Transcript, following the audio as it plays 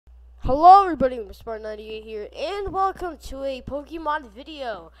Hello everybody, Mr. Spartan98 here, and welcome to a Pokemon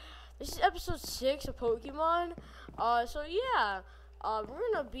video. This is episode 6 of Pokemon. We're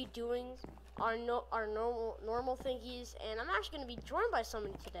gonna be doing our normal thingies, and I'm actually gonna be joined by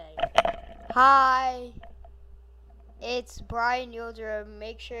somebody today. Hi, it's Brian Yildirim.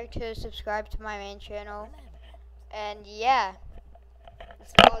 Make sure to subscribe to my main channel. And yeah,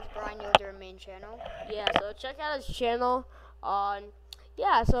 it's called Brian Yildirim main channel. Yeah, so check out his channel.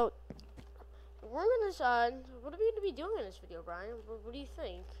 So we're gonna what are we gonna be doing in this video, Brian? What do you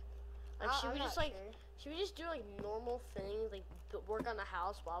think? Like, should we just do like normal things, like work on the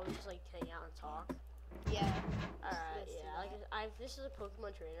house while we just like hang out and talk? Yeah. Alright, yeah. This is a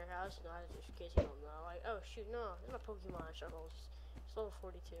Pokemon trainer house, just in case you don't know. Like, oh shoot, no, it's not Pokemon shuttle. It's level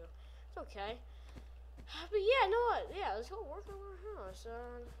 42. It's okay. But yeah, you know what? Yeah, let's go work on our house.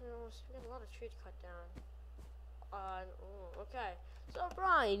 We got a lot of trees cut down. Okay. So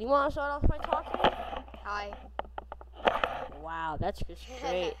Brian, you want to start off by talking? Hi. Wow, that's just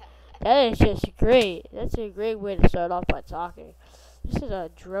great. That is just great. That's a great way to start off by talking. This is a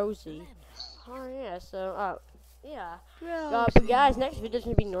Drowsy. Oh yeah, so yeah. But guys, next video is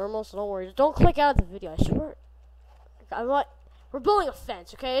gonna be normal, so don't worry. Don't click out of the video. I swear. We're building a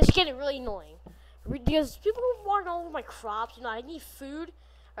fence, okay? It's getting really annoying because people are walking all over my crops. I need food.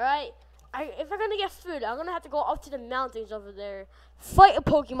 All right. If I'm gonna get food, I'm gonna have to go up to the mountains over there, fight a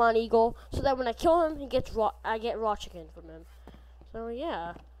Pokemon Eagle, so that when I kill him, I get raw chicken from him. So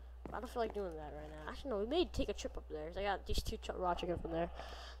yeah, I don't feel like doing that right now. Actually, no, we may take a trip up there. I got these 2 raw chicken from there.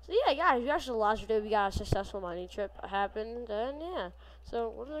 So yeah, guys, we actually last video we got a successful mining trip happened, and yeah. So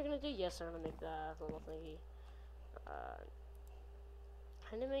what are we gonna do? Yes, I'm gonna make the little thingy.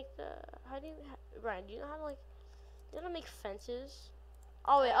 Brian, do you know how to make fences?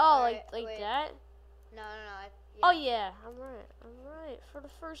 Oh wait, like that? No. Yeah. Oh yeah, I'm right. For the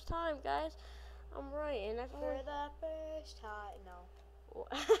first time, guys, I'm right, and that's for the first time. No.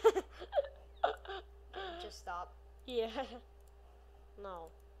 Just stop. Yeah.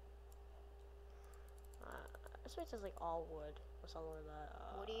 No. This way it says like all wood or something like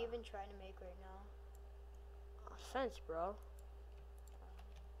that. What are you even trying to make right now? A fence, bro.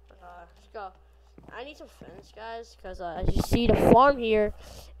 Let's go. I need some fence, guys, because as you see, the farm here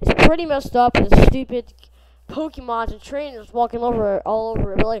is pretty messed up. There's stupid Pokemons and trainers walking all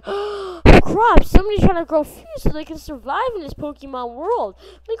over it. We're like, oh crap! Somebody's trying to grow food so they can survive in this Pokemon world.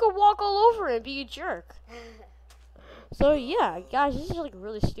 They can walk all over it and be a jerk. So yeah, guys, this is like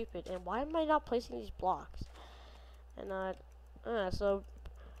really stupid. And why am I not placing these blocks? And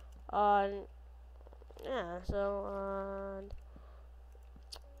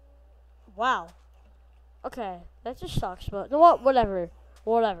wow. Okay, that just sucks, but you know what? Whatever.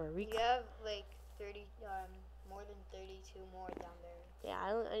 You have like 30, more than 32 more down there.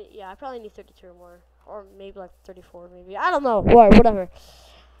 Yeah, I probably need 32 or more, or maybe like 34, maybe. I don't know. Whatever.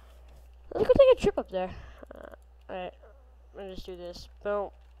 Let's go take a trip up there. Alright, let me just do this. Boom.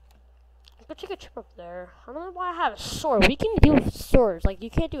 Let's go take a trip up there. I don't know why I have a sword. We can do with swords. Like,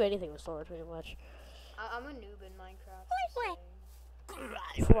 you can't do anything with swords, pretty much. I'm a noob in Minecraft.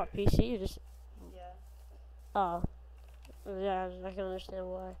 For what, PC? You just... Yeah. Oh. Yeah, I can understand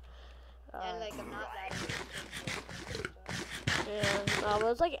why. And like, I'm not that yeah, but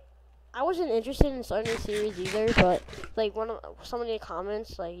it's like, I wasn't interested in starting a series either, but like some of the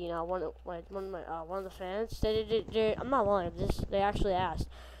comments, like, you know, one of the fans, they I'm not lying, they actually asked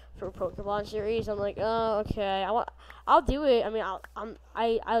for a Pokemon series. I'm like, oh, okay, I'll do it. I mean,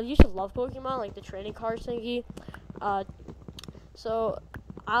 I used to love Pokemon, like the trading cards thingy. So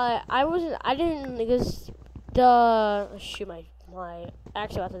I didn't, because shoot, my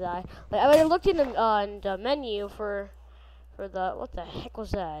axe about to die. Like, I looked in the menu for the, what the heck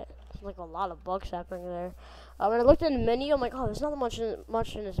was that? There's like a lot of bugs happening there. When I looked in the menu, I'm like, oh, there's not much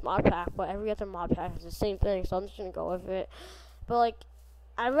in this mod pack, but every other mod pack is the same thing, so I'm just gonna go with it. But like,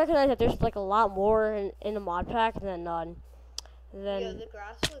 I recognize that there's like a lot more in the mod pack than yeah, the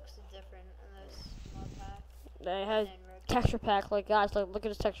grass looks different in this mod pack. They have texture pack, like, guys, look at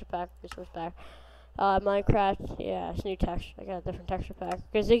this texture pack, resource pack. Minecraft, yeah, it's new texture. I got a different texture pack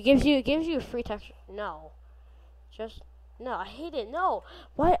because it gives you a free texture. No, I hate it. No,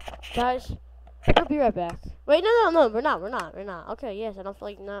 what, guys? I'll be right back. Wait, no, we're not. Okay, yes, I don't feel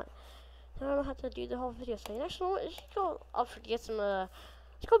like not. I don't know how to do the whole video thing. Actually, let's go up to get some. Let's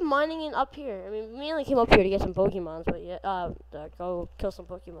go mining in up here. I mean, we mainly came up here to get some Pokemons, but yeah, go kill some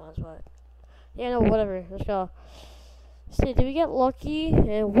Pokemons, but yeah, no, whatever. Let's go. See, did we get lucky?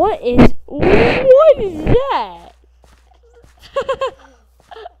 And what is that?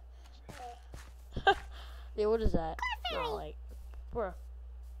 Yeah, what is that? No, like, bruh.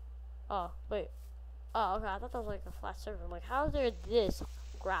 Oh, wait. Oh, okay. I thought that was like a flat surface. I'm like, how is there this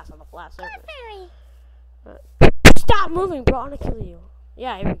grass on a flat surface? Stop moving, bro. I'm gonna kill you.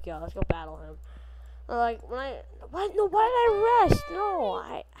 Yeah, here we go. Let's go battle him. Like, when I... What? No, why did I rest? No,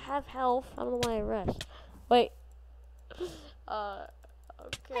 I have health. I don't know why I rest. Wait. Okay.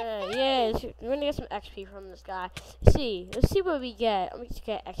 Yeah, we're gonna get some XP from this guy. Let's see what we get. Let me just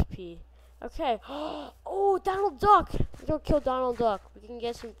get XP. Okay. Oh, Donald Duck. Let's go kill Donald Duck. We can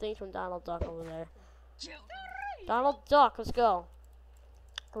get some things from Donald Duck over there. Donald Duck, let's go.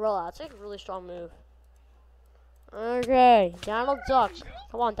 Gorilla, that's like a really strong move. Okay, Donald Duck.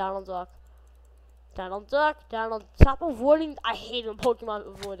 Come on, Donald Duck. Donald Duck, stop avoiding. I hate when Pokemon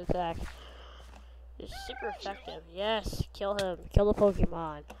avoid attacks. It's super effective. Yes, kill him. Kill the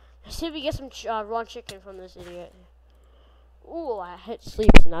Pokemon. Let's see if we get some raw chicken from this idiot. Ooh, I hit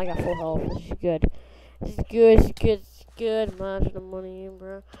sleep, so now I got full health. This is good. This is good. This is good. This is good. I'm not putting the money in,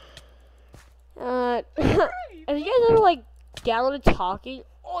 bro. Have you guys ever like downloaded talking?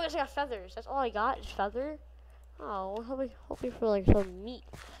 Oh, yes, I got feathers. That's all I got is feather. Oh, well, hoping for like some meat.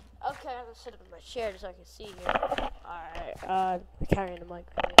 Okay, I have to sit up in my chair just so I can see here. Alright, I'm carrying the mic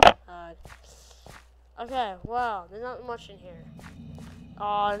right here. Okay, well, there's not much in here.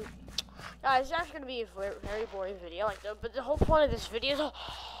 Guys, it's actually gonna be a very boring video, like, but the whole point of this video is,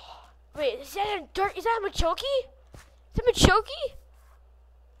 wait, is that a Machoke? Is that Machoke?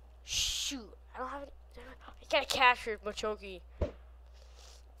 Shoot, I don't have it. I gotta capture Machoke.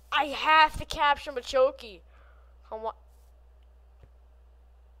 I have to capture Machoke. Come on.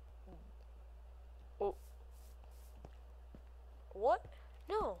 Oh. What?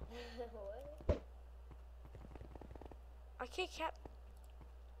 No. What? I can't cap.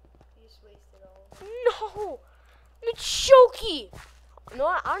 You just wasted all. No! Machoke! No,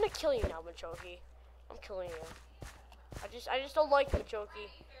 I'm gonna kill you now, Machoke. I'm killing you. I just don't like Machoke.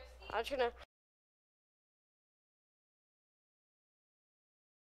 I'm just gonna.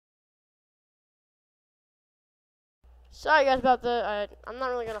 Sorry guys about the. I'm not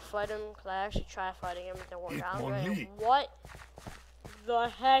really gonna fight him because I actually tried fighting him. It didn't work out. Right? What the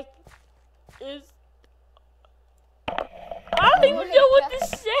heck is? I don't even know what to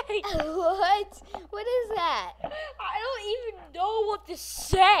say. What? What is that? I don't even know what to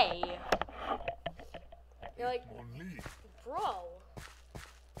say. You're like, bro.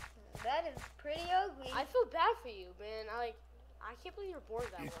 That is pretty ugly. I feel bad for you, man. I can't believe you're born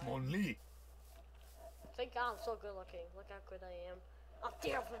that way. Thank God I'm so good looking. Look how good I am. I'm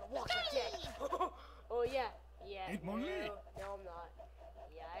there for the Walking Dead. Oh yeah, yeah. No, I'm not.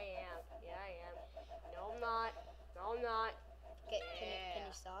 Yeah, I am. Yeah, I am. No, I'm not. No, I'm not. Can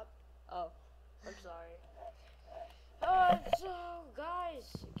you stop? Oh, I'm sorry. So guys,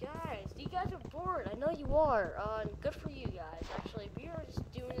 you guys are bored. I know you are. Good for you guys. Actually, we are just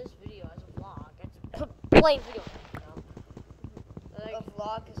doing this video as a vlog. It's playing video games, you know. Like, a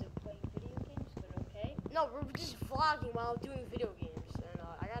vlog is playing video games, but okay. No, we're just vlogging while doing video games, and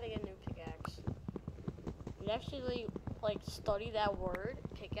I gotta get a new pickaxe. We actually like study that word,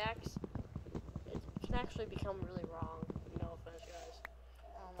 pickaxe. It can actually become really wrong. No offense, guys.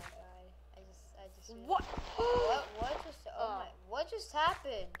 Oh my god! I just. What? What just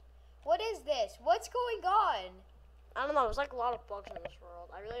happened? What is this? What's going on? I don't know. There's like a lot of bugs in this world.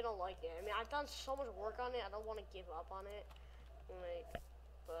 I really don't like it. I mean, I've done so much work on it. I don't want to give up on it. Like,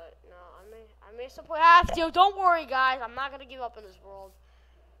 but no, I may some point have to. Don't worry, guys. I'm not gonna give up in this world.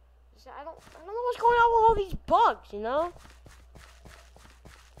 I don't know what's going on with all these bugs. You know?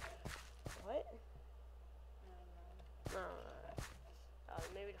 What? No.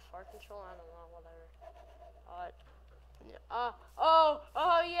 Maybe the fart control. I don't know. Whatever.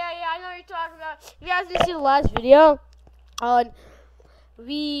 Yeah, I know what you're talking about. You guys didn't see the last video. I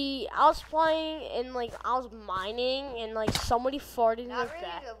was playing and like I was mining and like somebody farted in Not the really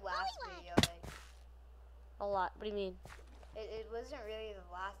back. the last video. A lot. What do you mean? It wasn't really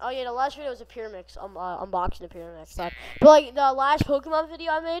the last. Oh yeah, the last video was a Pyramix. Unboxing the Pyramix. But like the last Pokemon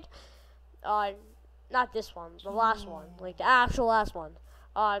video I made, not this one, the last one, like the actual last one.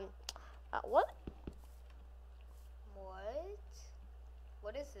 What?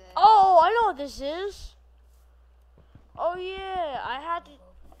 What is this? Oh, I know what this is. Oh yeah, I had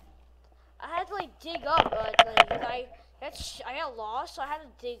to like dig up. I got lost, so I had to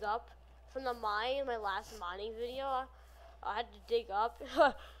dig up from the mine in my last mining video. I had to dig up.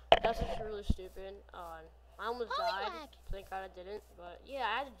 That's actually really stupid. I almost died. Thank God I didn't. But yeah,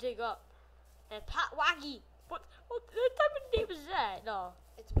 I had to dig up. And Potwaggy. What type of name is that? No.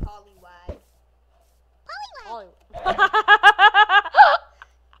 It's Poliwag.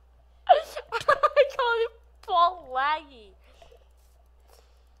 I call it Paul Laggy.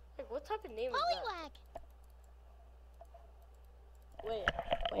 Like, what type of name is that? Wait.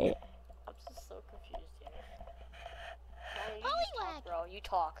 I'm just so confused here. Brian, you just talk, bro. You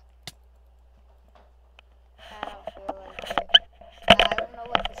talk. I don't feel like it. I don't know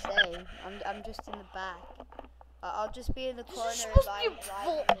what to say. I'm just in the back. I'll just be in the corner lying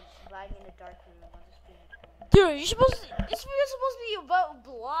in a dark room. I'll just be in the corner. Dude, this video's supposed to be about a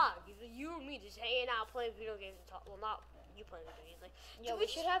blog. You and me just hanging out playing video games and talk. Well, not you playing video games. Like, yeah, we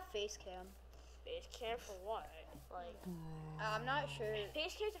should have face cam. Face cam for what? Like, I'm not sure.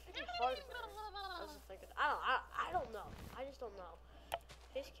 Face cam's a freaking hardware. I was just thinking. I don't know. I just don't know.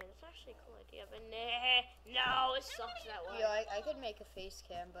 Face cam, it's actually a cool idea, but no, it sucks that way. Yeah, I could make a face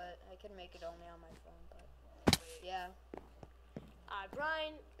cam, but I could make it only on my phone. But yeah.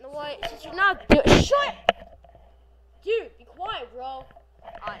 Brian, you know what? Since you're not shut, dude, be quiet, bro.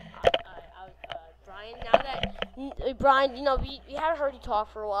 Brian, now that Brian, you know, we haven't heard you talk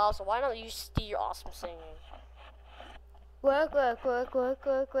for a while, so why don't you just do your awesome singing? Work,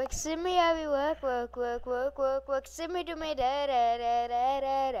 see me every work, see me do me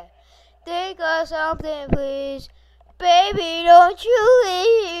da. Think of something, please. Baby, don't you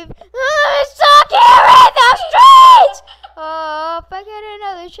leave. I'm stuck here in the streets. Oh, if I get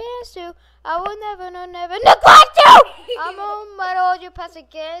another chance to, I will never neglect you. I'm on my hold you pass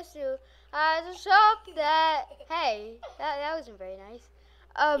against you. I just hope that. Hey, that wasn't very nice.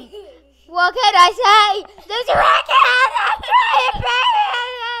 What can I say? There's a record.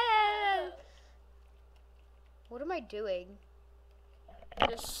 What am I doing?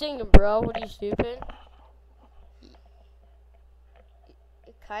 Just singing, bro. What are you, stupid?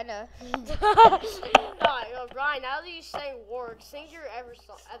 Kinda. Alright, Brian, now that you sang work, sing your other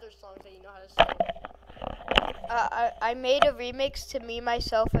songs that you know how to sing. I made a remix to Me,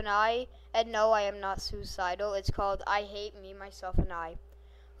 Myself, and I, and no, I am not suicidal. It's called I Hate Me, Myself, and I.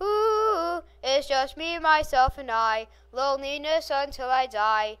 Ooh, it's just me, myself, and I. Loneliness until I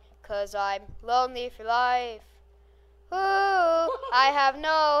die, 'cause I'm lonely for life. Ooh, I have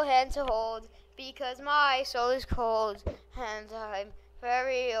no hand to hold, because my soul is cold, and I'm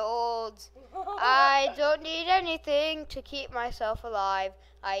very old. I don't need anything to keep myself alive.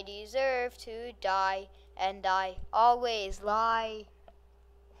 I deserve to die, and I always lie.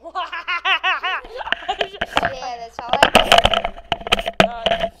 Yeah, that's all I did.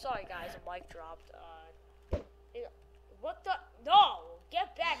 Sorry guys, a mic dropped. What the? No!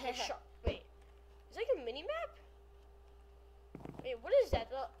 Get back here, Wait. Is that like a mini-map? Wait, what is that?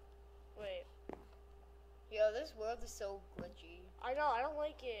 Wait. Yo, this world is so glitchy. I know, I don't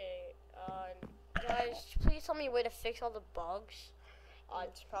like it. Guys, please tell me a way to fix all the bugs.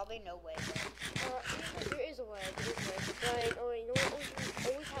 There's probably no way. There is a way. Brian, you know what?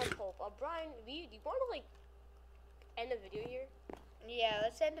 Always have hope. Brian, do you want to like end the video here? Yeah,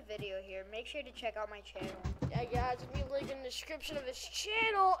 let's end the video here. Make sure to check out my channel. Yeah, guys, there'll be a link in the description of his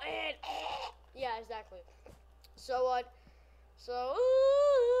channel, and yeah, exactly. So,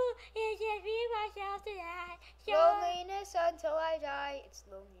 ooh, it's just me, myself, tonight. Loneliness until I die. It's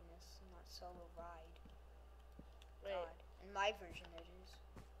loneliness, not solo ride. Wait. God. In my version, it is.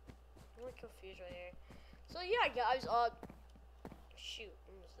 I'm really confused right here. So yeah, guys. Shoot,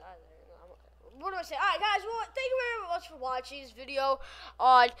 I'm almost out of there. What do I say? All right, guys. Well, thank you very much for watching this video.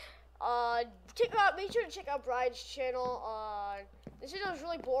 Make sure to check out Brian's channel. This video was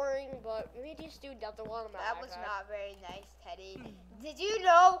really boring, but we just do another one. That was not very nice, Teddy. Did you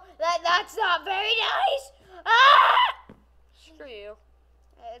know that that's not very nice? Ah! Screw you.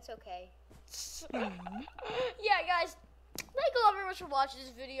 It's okay. Yeah, guys. Thank you all very much for watching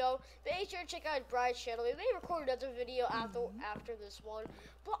this video. Make sure to check out Brian's channel. We may record another video after this one,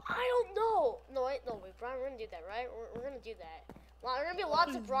 but I don't know. No, wait, Brian, we're gonna do that, right? We're gonna do that. Well, there's gonna be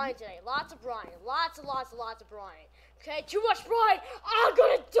lots of Brian today. Lots of Brian. Lots of Brian. Okay, too much Brian. I'm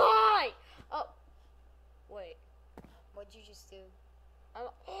gonna die. Oh, wait. What'd you just do?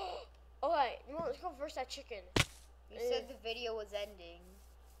 Okay, you know, let's go verse that chicken. You said the video was ending.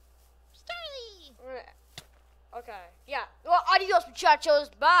 Starly. Okay, yeah. Well, adios, muchachos.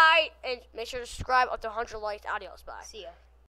 Bye. And make sure to subscribe up to 100 likes. Adios. Bye. See ya.